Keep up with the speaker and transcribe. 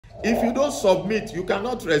If you don't submit, you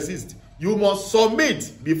cannot resist. You must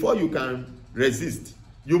submit before you can resist.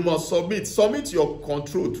 You must submit. Submit your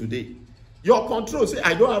control today. Your control. Say,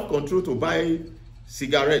 I don't have control to buy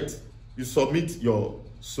cigarette. You submit your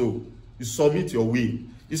soul. You submit your will.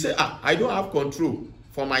 You say, I don't have control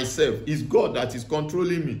for myself. It's God that is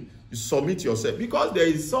controlling me. You submit yourself. Because there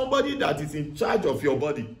is somebody that is in charge of your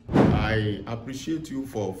body. I appreciate you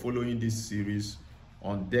for following this series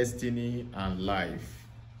on destiny and life.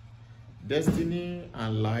 Destiny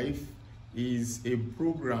and Life is a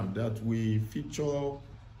program that we feature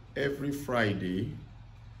every Friday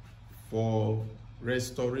for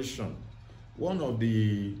restoration. One of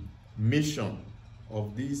the mission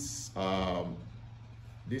of this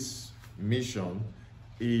mission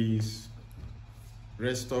is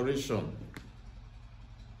restoration.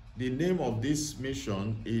 The name of this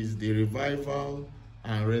mission is the Revival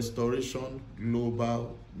and Restoration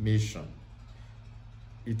Global Mission.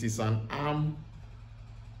 It is an arm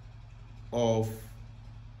of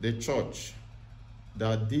the church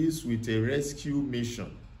that deals with a rescue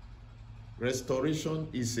mission. Restoration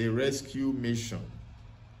is a rescue mission.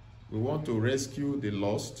 We want to rescue the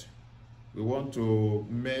lost. We want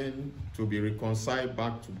men to be reconciled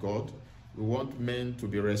back to God. We want men to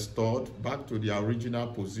be restored back to their original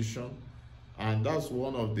position. And that's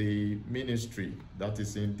one of the ministry that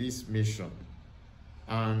is in this mission.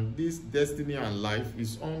 And this Destiny and Life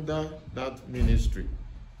is under that ministry.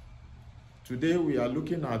 Today we are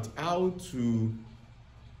looking at how to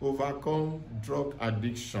overcome drug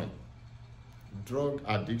addiction. Drug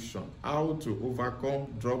addiction. How to overcome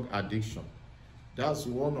drug addiction. That's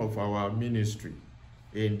one of our ministry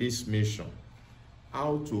in this mission.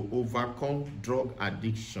 How to overcome drug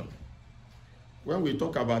addiction. When we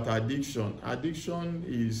talk about addiction, addiction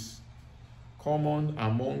is common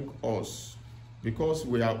among us because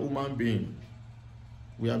we are human beings.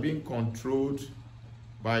 We are being controlled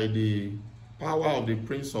by the power of the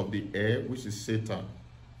prince of the air, which is Satan.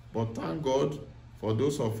 But thank God for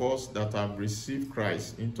those of us that have received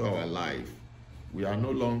Christ into our life. We are no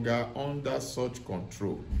longer under such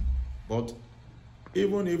control. But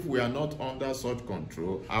even if we are not under such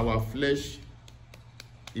control, our flesh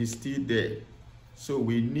is still there. So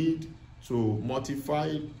we need to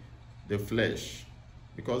mortify the flesh,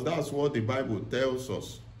 because that's what the Bible tells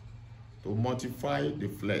us, to mortify the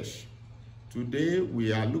flesh. Today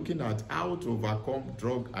we are looking at how to overcome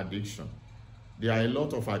drug addiction. There are a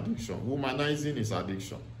lot of addiction. Womanizing is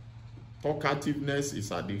addiction. Talkativeness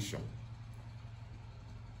is addiction.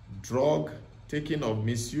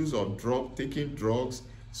 Misuse of drug, taking drugs,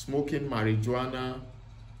 smoking marijuana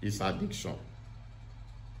is addiction.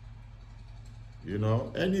 You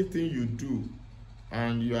know, anything you do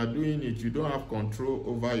and you are doing it, you don't have control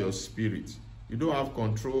over your spirit. You don't have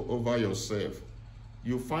control over yourself.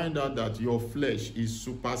 You find out that your flesh is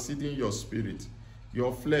superseding your spirit.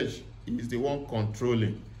 Your flesh is the one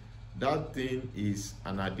controlling. That thing is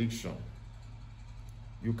an addiction.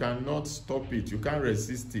 You cannot stop it. You can't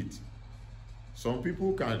resist it. Some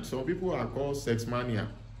people are called sex mania.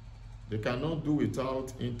 They cannot do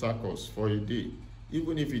without intercourse for a day,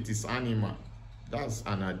 even if it is animal. That's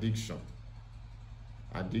an addiction.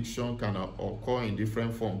 Addiction can occur in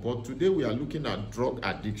different forms. But today we are looking at drug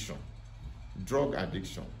addiction. Drug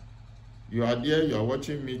addiction. You are there, you are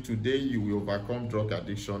watching me today, you will overcome drug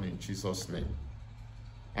addiction in Jesus' name.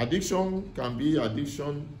 Addiction can be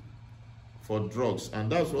addiction for drugs,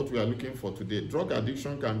 and that's what we are looking for today. Drug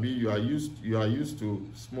addiction can be you are used to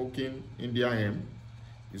smoking Indian hemp,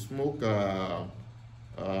 you smoke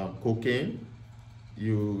cocaine,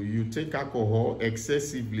 you take alcohol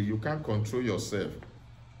excessively, you can't control yourself.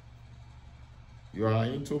 You are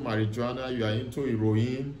into marijuana, you are into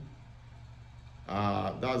heroin.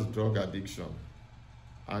 That's drug addiction.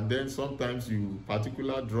 And then sometimes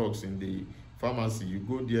particular drugs in the pharmacy, you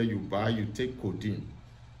go there, you buy, you take codeine.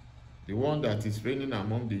 The one that is reigning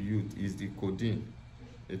among the youth is the codeine.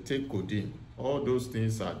 They take codeine. All those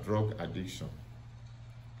things are drug addiction.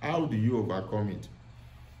 How do you overcome it?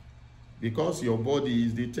 Because your body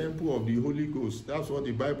is the temple of the Holy Ghost. That's what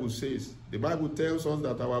the Bible says. The Bible tells us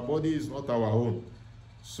that our body is not our own.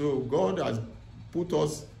 So God has put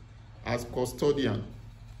us as custodian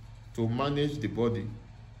to manage the body.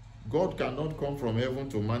 God cannot come from heaven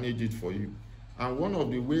to manage it for you. And one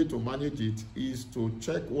of the ways to manage it is to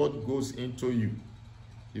check what goes into you.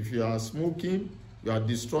 If you are smoking, you are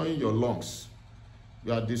destroying your lungs.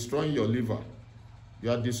 You are destroying your liver.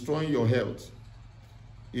 You are destroying your health.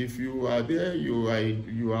 If you are there, you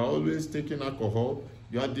are always taking alcohol,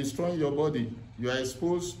 you are destroying your body. You are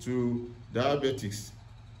exposed to diabetes.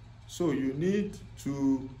 So you need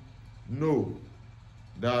to know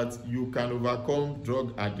that you can overcome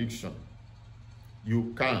drug addiction.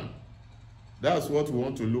 You can. That's what we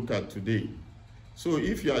want to look at today. So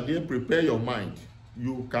if you are there, prepare your mind.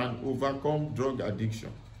 You can overcome drug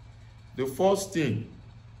addiction. The first thing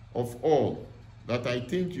of all that I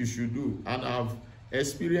think you should do, and I've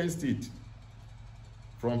experienced it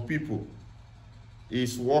from people,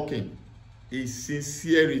 is walking, is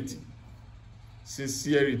sincerity.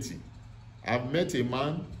 Sincerity. I've met a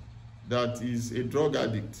man that is a drug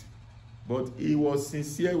addict, but he was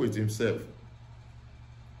sincere with himself.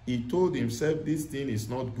 He told himself this thing is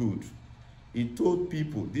not good. He told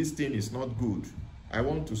people this thing is not good. I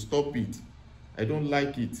want to stop it. I don't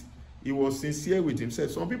like it. He was sincere with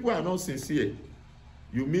himself. Some people are not sincere.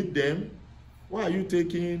 You meet them, why are you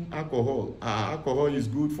taking alcohol? Alcohol is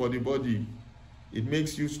good for the body. It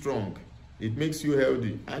makes you strong. It makes you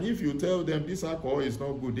healthy. And if you tell them this alcohol is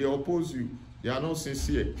not good, they oppose you. They are not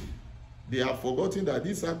sincere. They have forgotten that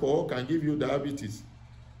this alcohol can give you diabetes.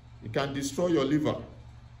 It can destroy your liver.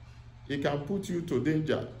 It can put you to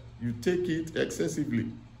danger. You take it excessively.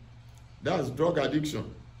 That's drug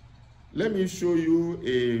addiction. Let me show you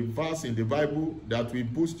a verse in the Bible that will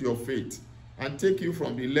boost your faith and take you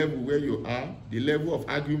from the level where you are, the level of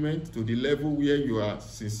argument, to the level where you are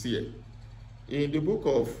sincere. In the book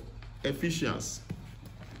of Ephesians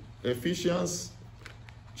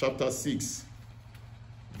chapter 6,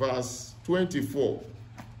 verse 24,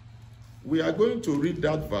 we are going to read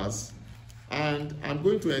that verse, and I'm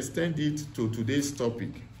going to extend it to today's topic.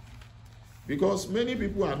 Because many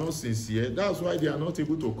people are not sincere. That's why they are not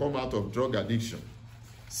able to come out of drug addiction.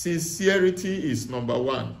 Sincerity is number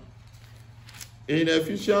one. In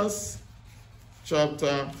Ephesians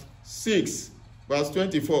chapter 6, verse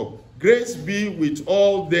 24, grace be with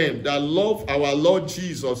all them that love our Lord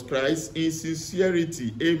Jesus Christ in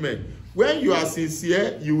sincerity. Amen. When you are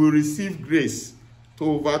sincere, you will receive grace to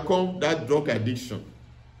overcome that drug addiction.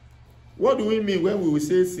 What do we mean when we will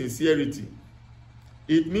say sincerity?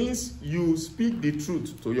 It means you speak the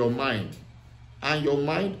truth to your mind, and your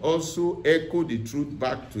mind also echo the truth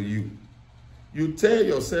back to you. You tell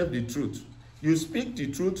yourself the truth. You speak the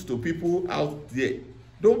truth to people out there.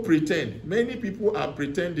 Don't pretend. Many people are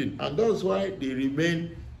pretending, and that's why they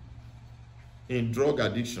remain in drug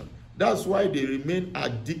addiction. That's why they remain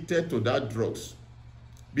addicted to that drugs,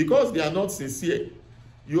 because they are not sincere.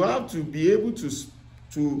 You have to be able to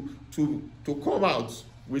come out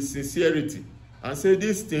with sincerity and say,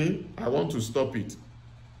 this thing, I want to stop it.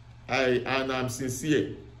 And I'm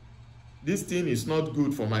sincere. This thing is not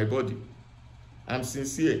good for my body. I'm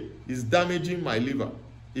sincere. It's damaging my liver.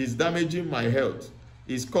 It's damaging my health.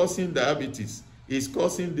 It's causing diabetes. It's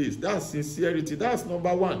causing this. That's sincerity. That's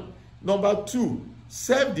number one. Number two,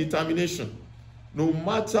 self-determination. No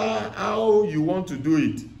matter how you want to do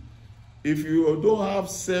it, if you don't have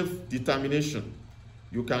self-determination,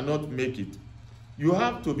 you cannot make it. You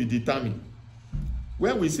have to be determined.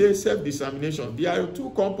 When we say self-determination, there are two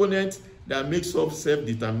components that makes up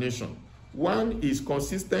self-determination. One is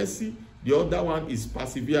consistency, the other one is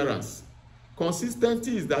perseverance.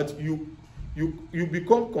 Consistency is that you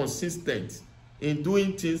become consistent in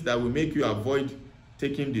doing things that will make you avoid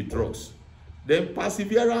taking the drugs. Then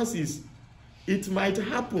perseverance is, it might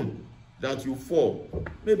happen that you fall,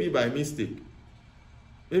 maybe by mistake.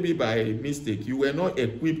 Maybe by mistake, you were not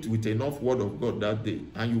equipped with enough word of God that day,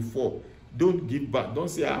 and you fall. Don't give back. Don't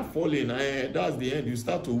say, I've fallen, that's the end. You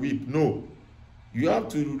start to weep. No. You have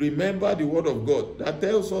to remember the word of God that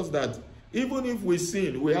tells us that even if we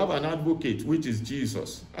sin, we have an advocate, which is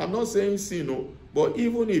Jesus. I'm not saying sin, no, but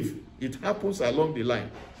even if it happens along the line,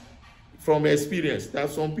 from experience, there are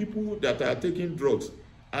some people that are taking drugs,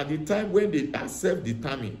 at the time when they are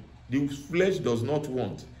self-determined, the flesh does not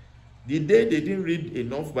want. The day they didn't read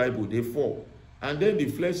enough Bible, they fall. And then the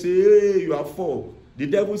flesh say, hey, you are fall. The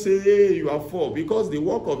devil say, hey, you are fall. Because the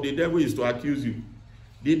work of the devil is to accuse you.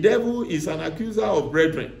 The devil is an accuser of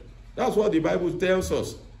brethren. That's what the Bible tells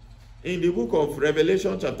us. In the book of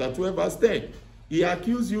Revelation chapter 12 verse 10. He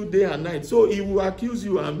accuses you day and night. So he will accuse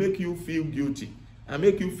you and make you feel guilty. And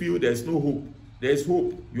make you feel there's no hope. There's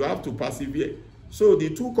hope. You have to persevere. So the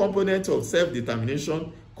two components of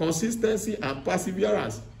self-determination, consistency and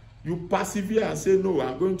perseverance. You persevere and say, no,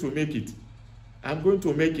 I'm going to make it. I'm going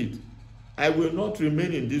to make it. I will not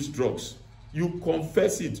remain in these drugs. You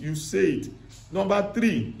confess it. You say it. Number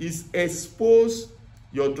three is expose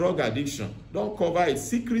your drug addiction. Don't cover it.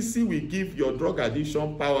 Secrecy will give your drug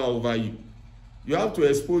addiction power over you. You have to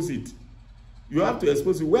expose it. You have to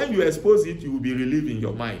expose it. When you expose it, you will be relieved in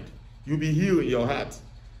your mind. You'll be healed in your heart.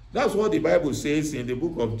 That's what the Bible says in the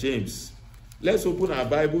book of James. Let's open our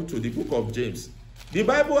Bible to the book of James. The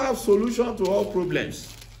Bible has solution to all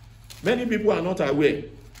problems. Many people are not aware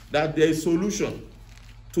that there is solution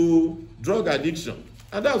to drug addiction.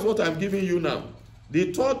 And that's what I'm giving you now.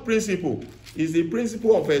 The third principle is the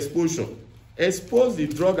principle of exposure. Expose the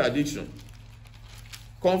drug addiction.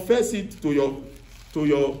 Confess it to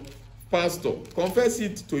your pastor. Confess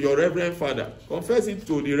it to your reverend father. Confess it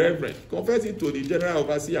to the reverend. Confess it to the general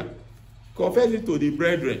overseer. Confess it to the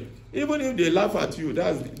brethren. Even if they laugh at you,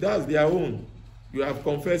 that's their own. You have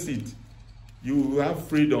confessed it. You will have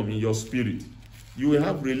freedom in your spirit. You will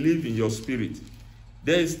have relief in your spirit.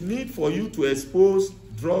 There is need for you to expose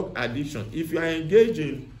drug addiction. If you are engaged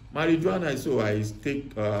in marijuana, so I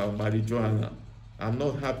take marijuana. I'm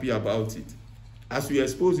not happy about it. As you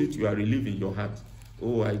expose it, you are relieving your heart.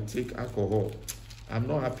 Oh, I take alcohol. I'm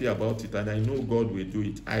not happy about it, and I know God will do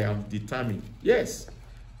it. I am determined. Yes.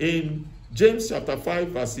 In James chapter 5,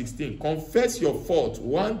 verse 16, confess your fault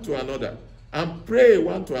one to another and pray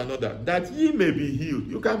one to another that ye may be healed.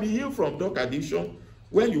 You can be healed from drug addiction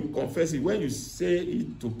when you confess it, when you say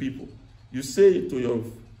it to people. You say it to your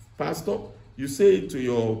pastor, you say it to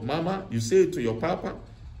your mama, you say it to your papa,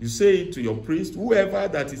 you say it to your priest, whoever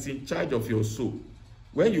that is in charge of your soul.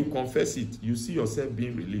 When you confess it, you see yourself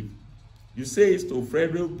being relieved. You say it to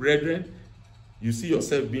fellow brethren, you see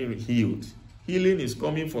yourself being healed. Healing is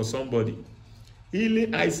coming for somebody.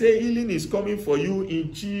 Healing, I say healing is coming for you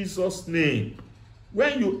in Jesus' name.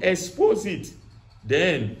 When you expose it,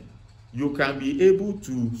 then you can be able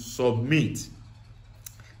to submit.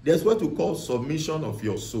 There's what we call submission of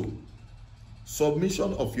your soul.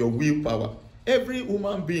 Submission of your willpower. Every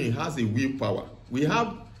human being has a willpower. We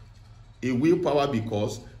have a willpower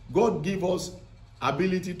because God gave us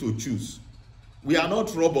ability to choose. We are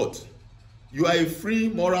not robots. You are a free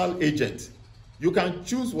moral agent. You can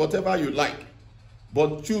choose whatever you like,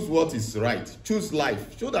 but choose what is right. Choose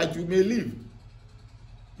life so that you may live.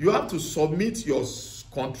 You have to submit your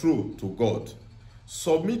control to God.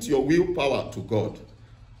 Submit your willpower to God.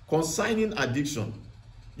 Concerning addiction,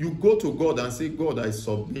 you go to God and say, God, I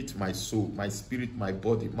submit my soul, my spirit, my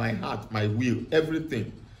body, my heart, my will,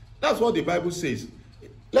 everything. That's what the Bible says.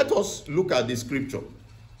 Let us look at the scripture.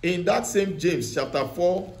 In that same James chapter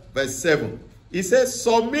 4, verse 7, it says,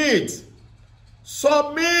 submit.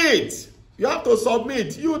 Submit. You have to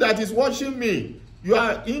submit. You that is watching me, you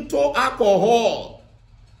are into alcohol.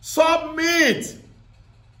 Submit.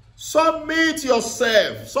 Submit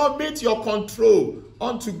yourself. Submit your control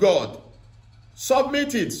unto God.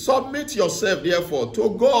 Submit it. Submit yourself, therefore, to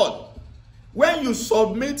God. When you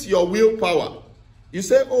submit your willpower, you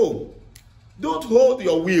say, oh, don't hold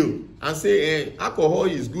your will and say, alcohol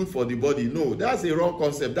is good for the body. No, that's a wrong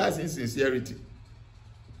concept. That's insincerity.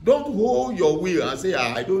 Don't hold your will and say,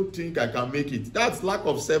 I don't think I can make it. That's lack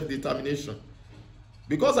of self-determination.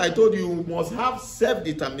 Because I told you, you must have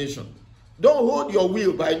self-determination. Don't hold your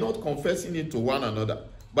will by not confessing it to one another,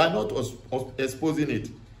 by not exposing it.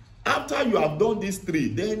 After you have done these three,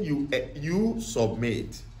 then you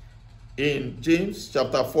submit. In James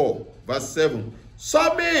chapter 4, verse 7,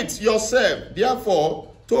 submit yourself,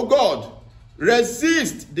 therefore, to God.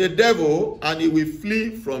 Resist the devil, and he will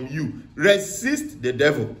flee from you. Resist the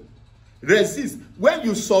devil. Resist. When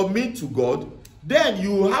you submit to God, then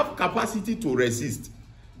you have capacity to resist.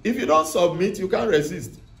 If you don't submit, you can't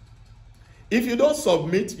resist. If you don't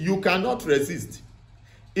submit, you cannot resist.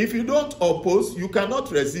 If you don't oppose, you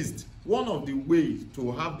cannot resist. One of the ways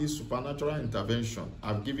to have this supernatural intervention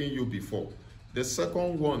I've given you before. The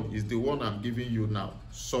second one is the one I'm giving you now.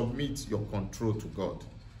 Submit your control to God.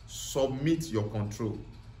 Submit your control.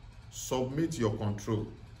 Submit your control.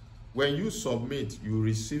 When you submit, you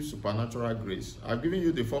receive supernatural grace. I've given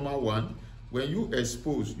you the former one. When you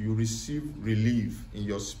expose, you receive relief in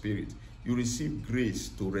your spirit. You receive grace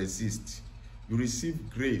to resist. You receive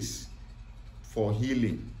grace for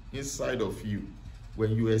healing inside of you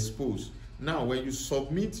when you expose. Now, when you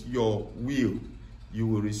submit your will, you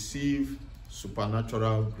will receive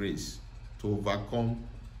supernatural grace to overcome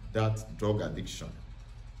that drug addiction.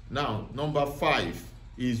 Now, number 5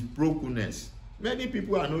 is brokenness. Many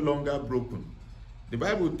people are no longer broken. The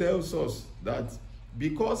Bible tells us that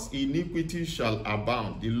because iniquity shall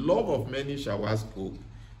abound, the love of many shall wax cold.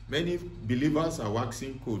 Many believers are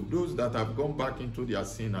waxing cold. Those that have gone back into their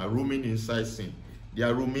sin are roaming inside sin. They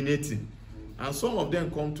are ruminating. And some of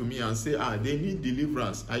them come to me and say, they need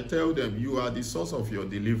deliverance. I tell them, you are the source of your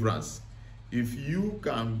deliverance. If you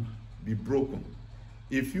can be broken,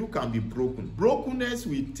 brokenness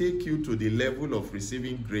will take you to the level of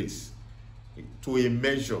receiving grace, to a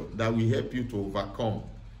measure that will help you to overcome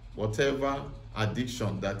whatever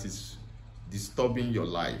addiction that is disturbing your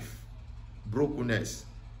life. Brokenness.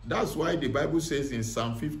 That's why the Bible says in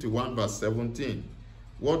Psalm 51 verse 17,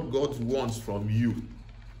 what God wants from you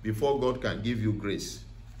before God can give you grace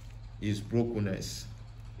is brokenness.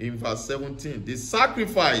 In verse 17, the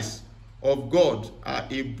sacrifice of God are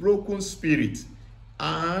a broken spirit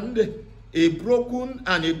and a broken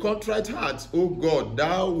and a contrite heart, O God,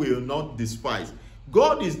 thou will not despise.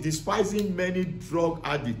 God is despising many drug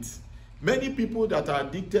addicts, many people that are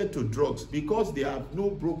addicted to drugs because they have no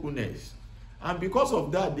brokenness. And because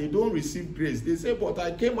of that, they don't receive grace. They say, but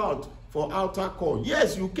I came out for altar call.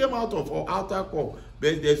 Yes, you came out of our altar call,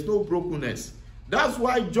 but there's no brokenness. That's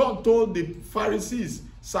why John told the Pharisees,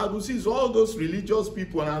 Sadducees, all those religious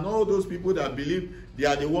people and all those people that believe they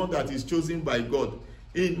are the one that is chosen by God.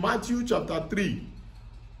 In Matthew chapter 3,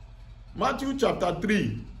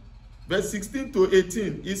 verse 16 to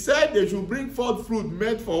 18, he said they should bring forth fruit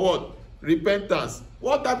meant for what? Repentance.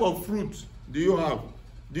 What type of fruit do you have?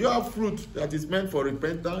 Do you have fruit that is meant for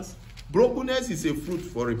repentance? Brokenness is a fruit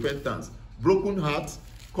for repentance. Broken heart,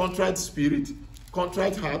 contrite spirit,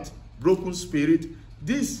 contrite heart, broken spirit.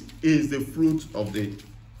 This is the fruit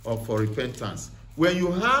for repentance. When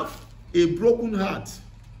you have a broken heart,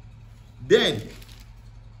 then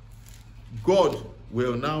God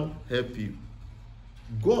will now help you.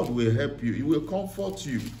 God will help you. He will comfort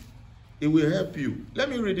you. He will help you. Let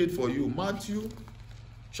me read it for you. Matthew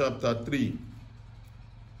chapter 3.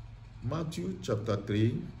 Matthew chapter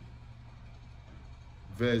 3,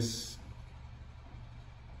 verse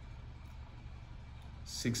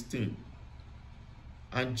 16.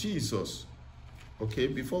 And Jesus, okay,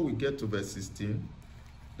 before we get to verse 16,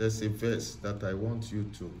 there's a verse that I want you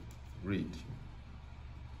to read.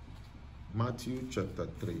 Matthew chapter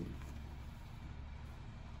 3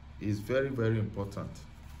 is very, very important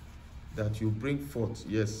that you bring forth,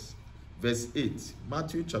 yes, verse 8.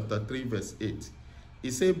 Matthew chapter 3, verse 8. He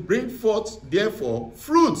said, bring forth, therefore,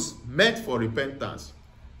 fruits meant for repentance.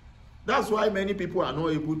 That's why many people are not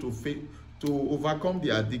able to overcome the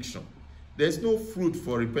addiction. There's no fruit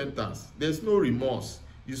for repentance. There's no remorse.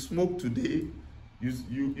 You smoke today.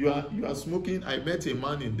 You are smoking. I met a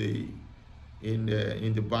man in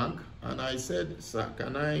the bank, and I said, sir,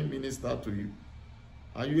 can I minister to you?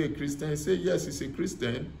 Are you a Christian? He said, yes, he's a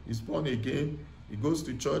Christian. He's born again. He goes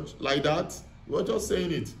to church. Like that. We were just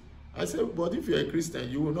saying it. I said, but if you're a Christian,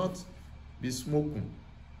 you will not be smoking.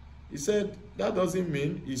 He said, that doesn't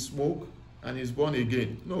mean he smoked and he's born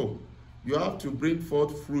again. No. You have to bring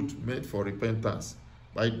forth fruit meant for repentance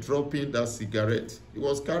by dropping that cigarette. He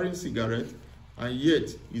was carrying cigarette, and yet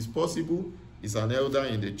it's possible he's an elder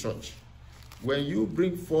in the church. When you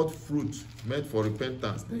bring forth fruit meant for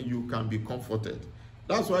repentance, then you can be comforted.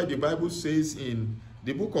 That's why the Bible says in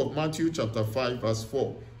the book of Matthew chapter 5 verse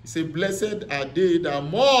 4, it says, blessed are they that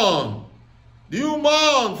mourn. Do you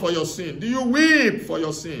mourn for your sin? Do you weep for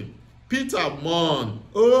your sin? Peter mourned.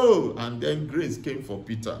 Oh, and then grace came for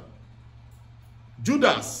Peter.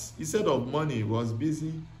 Judas, instead of money, was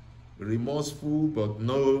busy, remorseful, but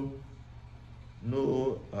no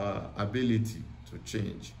ability to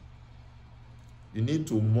change. You need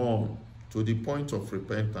to mourn to the point of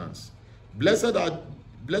repentance. Blessed are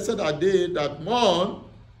they that mourn,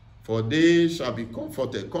 for they shall be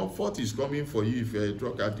comforted. Comfort is coming for you if you're a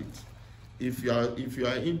drug addict. If you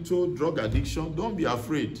are into drug addiction, don't be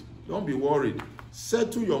afraid. Don't be worried.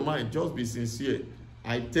 Settle your mind. Just be sincere.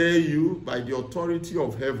 I tell you, by the authority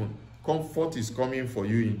of heaven, comfort is coming for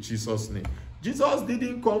you in Jesus' name. Jesus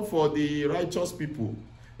didn't come for the righteous people.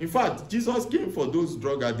 In fact, Jesus came for those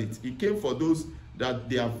drug addicts. He came for those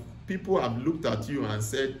that people have looked at you and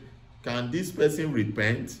said, can this person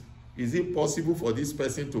repent? Is it possible for this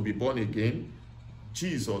person to be born again?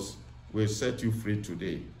 Jesus will set you free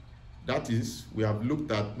today. That is, we have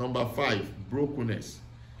looked at number 5, brokenness.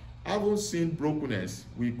 Having seen brokenness,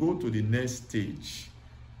 we go to the next stage.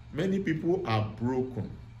 Many people are broken,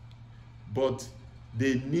 but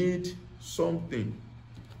they need something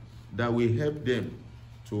that will help them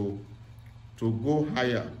to go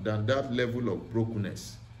higher than that level of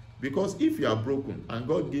brokenness. Because if you are broken and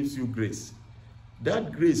God gives you grace,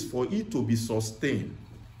 that grace, for it to be sustained,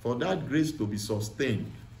 for that grace to be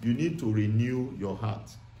sustained, you need to renew your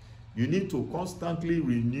heart. You need to constantly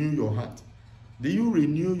renew your heart. Do you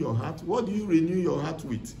renew your heart? What do you renew your heart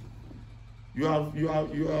with? You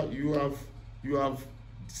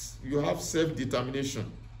have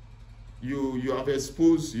self-determination. You have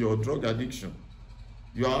exposed your drug addiction.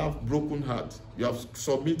 You have broken heart. You have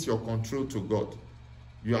submit your control to God.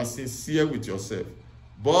 You are sincere with yourself.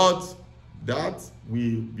 But that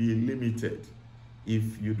will be limited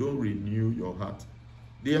if you don't renew your heart.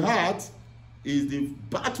 The heart is the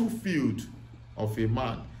battlefield of a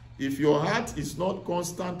man. If your heart is not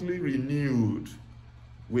constantly renewed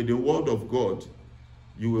with the word of God,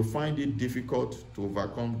 you will find it difficult to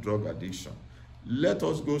overcome drug addiction. Let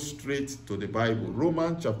us go straight to the Bible.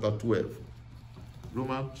 Romans chapter 12.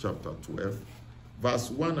 Romans chapter 12,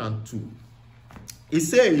 verse 1 and 2. It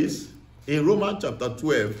says in Romans chapter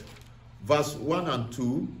 12, verse 1 and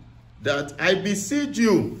 2, that I beseech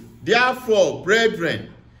you, therefore,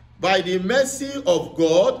 brethren, by the mercy of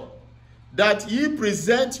God, that ye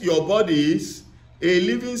present your bodies a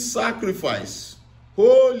living sacrifice,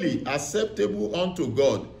 holy, acceptable unto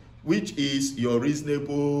God, which is your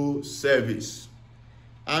reasonable service.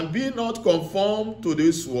 And be not conformed to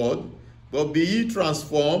this world, but be ye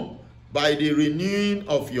transformed by the renewing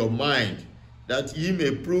of your mind, that ye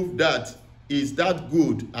may prove that is that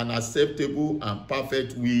good and acceptable and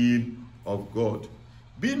perfect will of God.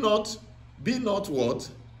 Be not what?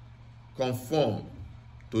 Conformed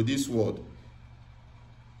to this world,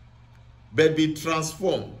 but be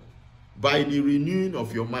transformed by the renewing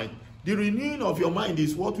of your mind. The renewing of your mind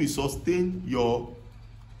is what will sustain your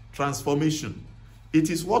transformation. It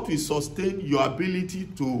is what will sustain your ability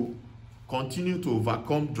to continue to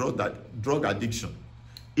overcome drug addiction.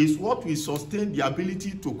 It's what will sustain the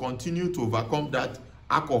ability to continue to overcome that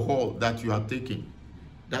alcohol that you are taking,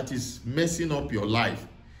 that is messing up your life.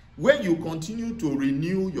 When you continue to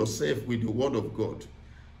renew yourself with the word of God,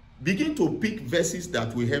 begin to pick verses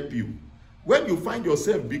that will help you. When you find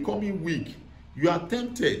yourself becoming weak, you are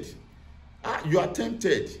tempted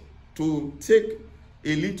to take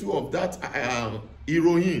a little of that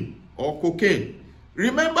heroin or cocaine.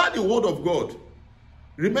 Remember the word of God.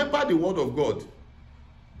 Remember the word of God.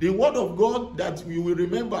 The word of God that you will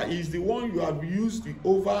remember is the one you have used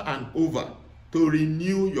over and over to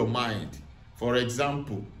renew your mind. For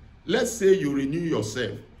example, let's say you renew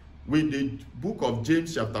yourself with the book of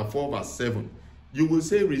James chapter 4 verse 7. You will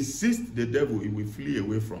say, resist the devil, he will flee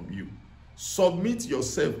away from you. Submit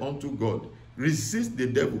yourself unto God. Resist the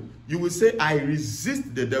devil. You will say, I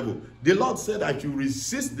resist the devil. The Lord said that you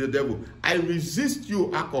resist the devil. I resist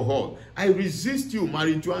you, alcohol. I resist you,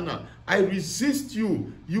 marijuana. I resist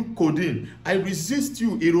you, codeine. I resist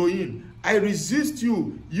you, heroin. I resist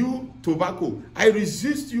you, tobacco. I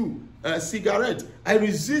resist you, cigarette. I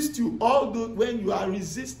resist you. All the when you are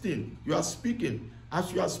resisting, you are speaking.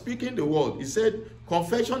 As you are speaking the word, he said,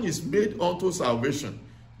 confession is made unto salvation.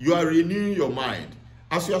 You are renewing your mind.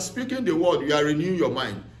 As you are speaking the word, you are renewing your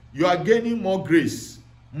mind. You are gaining more grace,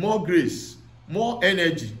 more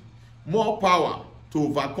energy, more power to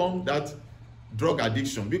overcome that drug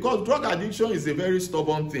addiction. Because drug addiction is a very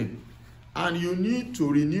stubborn thing. And you need to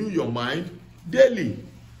renew your mind daily.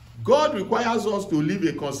 God requires us to live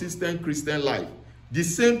a consistent Christian life. The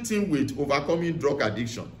same thing with overcoming drug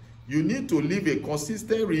addiction. You need to live a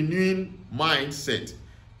consistent renewing mindset.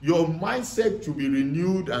 Your mindset should be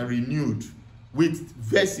renewed and renewed with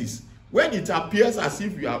verses. When it appears as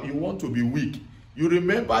if you want to be weak, you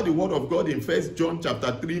remember the word of God in 1 John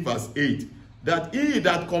chapter 3 verse 8, that he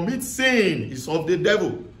that commits sin is of the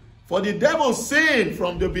devil. For the devil sinned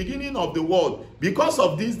from the beginning of the world. Because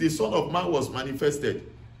of this, the Son of Man was manifested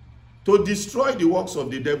to destroy the works of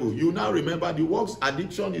the devil. You now remember the works,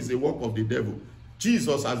 addiction is a work of the devil.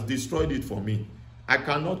 Jesus has destroyed it for me. I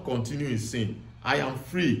cannot continue in sin. I am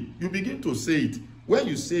free. You begin to say it. When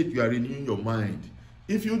you say it, you are renewing your mind.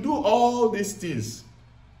 If you do all these things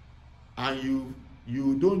and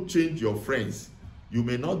you don't change your friends, you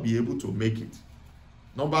may not be able to make it.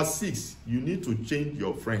 Number 6, you need to change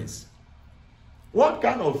your friends. What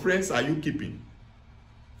kind of friends are you keeping?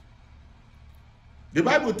 The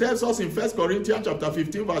Bible tells us in 1 Corinthians chapter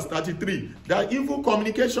 15 verse 33 that evil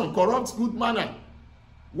communication corrupts good manner.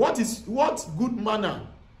 What good manner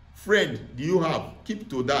friend do you have? Keep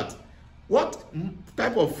to that. What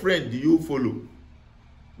type of friend do you follow?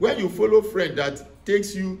 When you follow friend that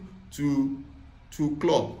takes you to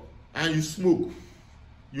club and you smoke,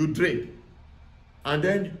 you drink, and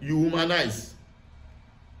then you humanize,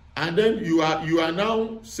 and then you are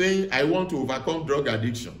now saying, I want to overcome drug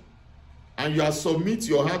addiction, and you have submit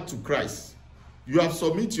your heart to Christ, you have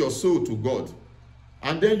submit your soul to God,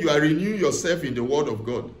 and then you are renewing yourself in the word of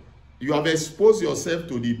God. You have exposed yourself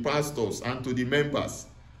to the pastors and to the members,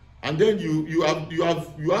 and then you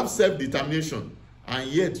have self-determination, and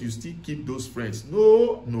yet you still keep those friends.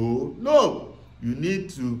 No. You need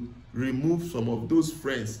to remove some of those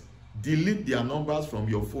friends. Delete their numbers from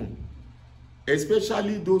your phone,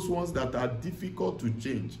 especially those ones that are difficult to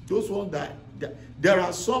change. Those ones that there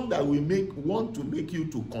are some that will want to make you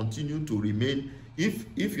to continue to remain. If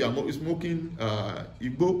you are smoking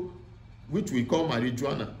Igbo, which we call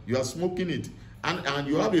marijuana, you are smoking it, and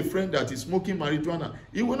you have a friend that is smoking marijuana,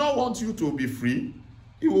 he will not want you to be free.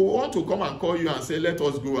 He will want to come and call you and say, let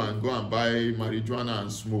us go and buy marijuana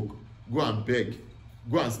and smoke. Go and beg.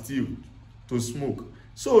 Go and steal to smoke.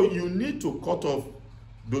 So you need to cut off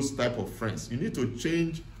those type of friends. You need to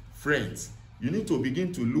change friends. You need to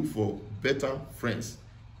begin to look for better friends.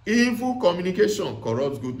 Evil communication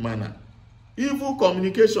corrupts good manner. Evil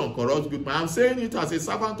communication corrupts good manner. I'm saying it as a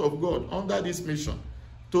servant of God under this mission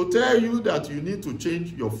to tell you that you need to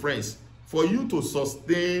change your friends for you to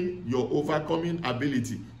sustain your overcoming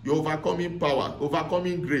ability, your overcoming power,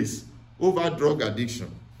 overcoming grace over drug addiction.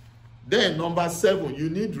 Then number 7, you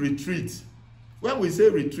need retreat. When we say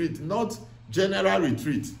retreat, not general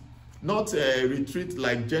retreat, not a retreat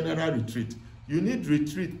like general retreat. You need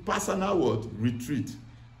retreat, personal word, retreat.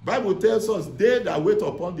 Bible tells us, they that wait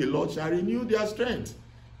upon the Lord shall renew their strength.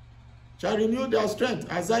 Shall renew their strength.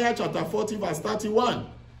 Isaiah chapter 40 verse 31.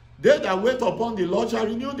 They that wait upon the Lord shall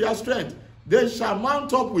renew their strength. They shall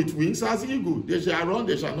mount up with wings as eagle. They shall run,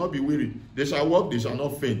 they shall not be weary. They shall walk, they shall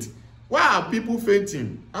not faint. Why are people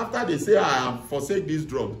fainting? After they say, I have forsake this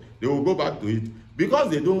drug, they will go back to it. Because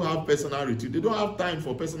they don't have personal retreat. They don't have time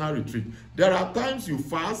for personal retreat. There are times you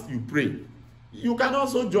fast, you pray. You can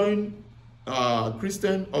also join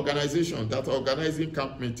Christian organization that are organizing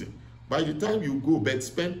camp meeting. By the time you go, but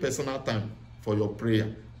spend personal time for your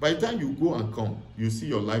prayer. By the time you go and come, you see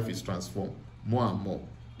your life is transformed more and more.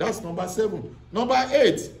 That's number 7. Number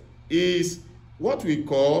 8 is what we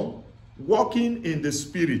call walking in the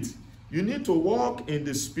Spirit. You need to walk in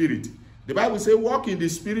the Spirit. The Bible says, walk in the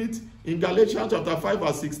Spirit in Galatians chapter 5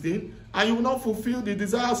 verse 16, and you will not fulfill the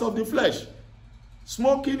desires of the flesh.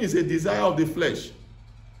 Smoking is a desire of the flesh.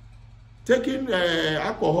 Taking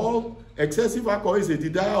alcohol, excessive alcohol is a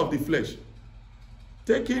desire of the flesh.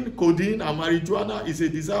 Taking codeine and marijuana is a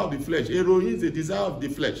desire of the flesh. Heroin is a desire of the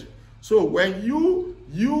flesh. So when you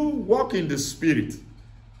walk in the Spirit,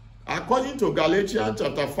 according to Galatians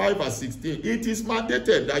chapter 5 verse 16, it is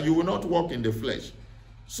mandated that you will not walk in the flesh.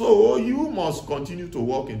 So you must continue to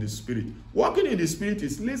walk in the Spirit. Walking in the Spirit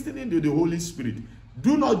is listening to the Holy Spirit.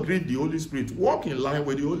 Do not grieve the Holy Spirit. Walk in line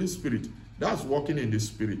with the Holy Spirit. That's walking in the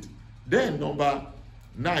Spirit. Then number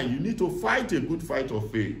 9, you need to fight a good fight of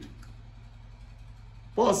faith.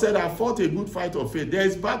 Paul said, I fought a good fight of faith. There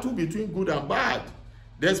is battle between good and bad.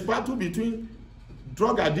 There's battle between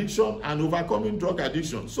drug addiction and overcoming drug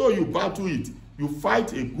addiction. So you battle it. You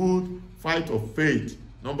fight a good fight of faith.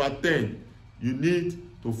 Number 10, you need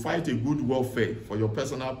to fight a good warfare for your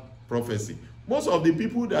personal prophecy. Most of the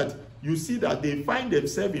people that you see that they find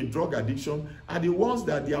themselves in drug addiction are the ones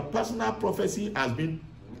that their personal prophecy has been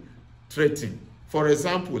threatened. For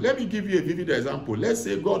example, let me give you a vivid example. Let's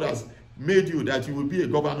say God has made you that you will be a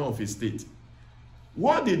governor of a state.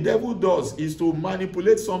 What the devil does is to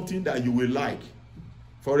manipulate something that you will like.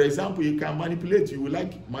 For example, he can manipulate, you will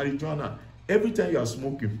like marijuana. Every time you are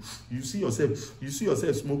smoking, you see yourself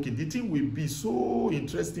smoking. The thing will be so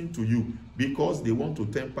interesting to you because they want to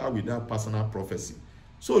tamper with that personal prophecy.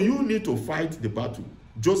 So you need to fight the battle.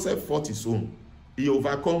 Joseph fought his own. He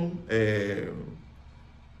overcome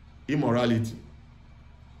immorality.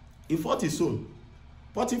 He fought his own.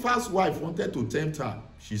 Potiphar's wife wanted to tempt her.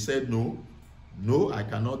 She said, no, I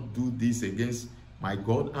cannot do this against my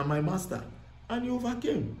God and my master. And he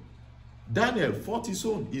overcame. Daniel fought his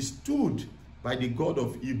own. He stood by the God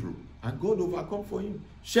of Hebrew, and God overcome for him.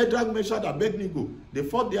 Shadrach, Meshach, and Abednego, they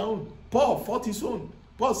fought their own. Paul fought his own.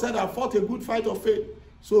 Paul said, I fought a good fight of faith.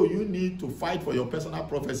 So you need to fight for your personal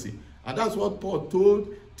prophecy. And that's what Paul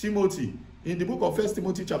told Timothy in the book of 1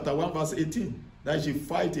 Timothy chapter 1 verse 18, that he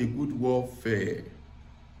fight a good warfare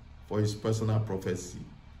for his personal prophecy.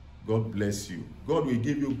 God bless you. God will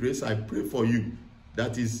give you grace. I pray for you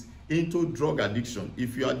that is into drug addiction.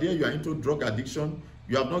 If you are there, you are into drug addiction,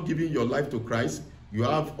 you have not given your life to Christ, you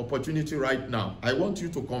have opportunity right now. I want you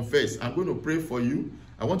to confess. I'm going to pray for you.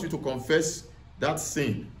 I want you to confess that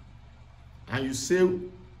sin. And you say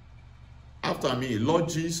after me, Lord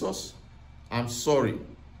Jesus, I'm sorry.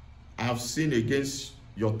 I have sinned against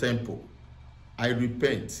your temple. I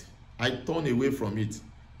repent. I turn away from it.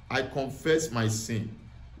 I confess my sin.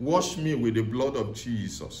 Wash me with the blood of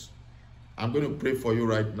Jesus. I'm going to pray for you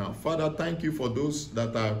right now. Father, thank you for those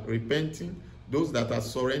that are repenting, those that are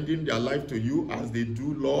surrendering their life to you as they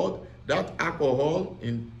do, Lord. That alcohol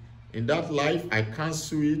in that life, I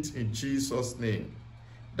cancel it in Jesus' name.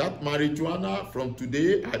 That marijuana, from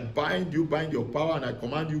today, I bind you, bind your power, and I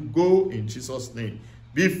command you, go in Jesus' name.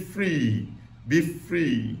 Be free, be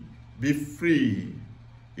free, be free.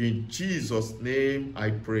 In Jesus' name I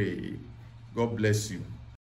pray. God bless you.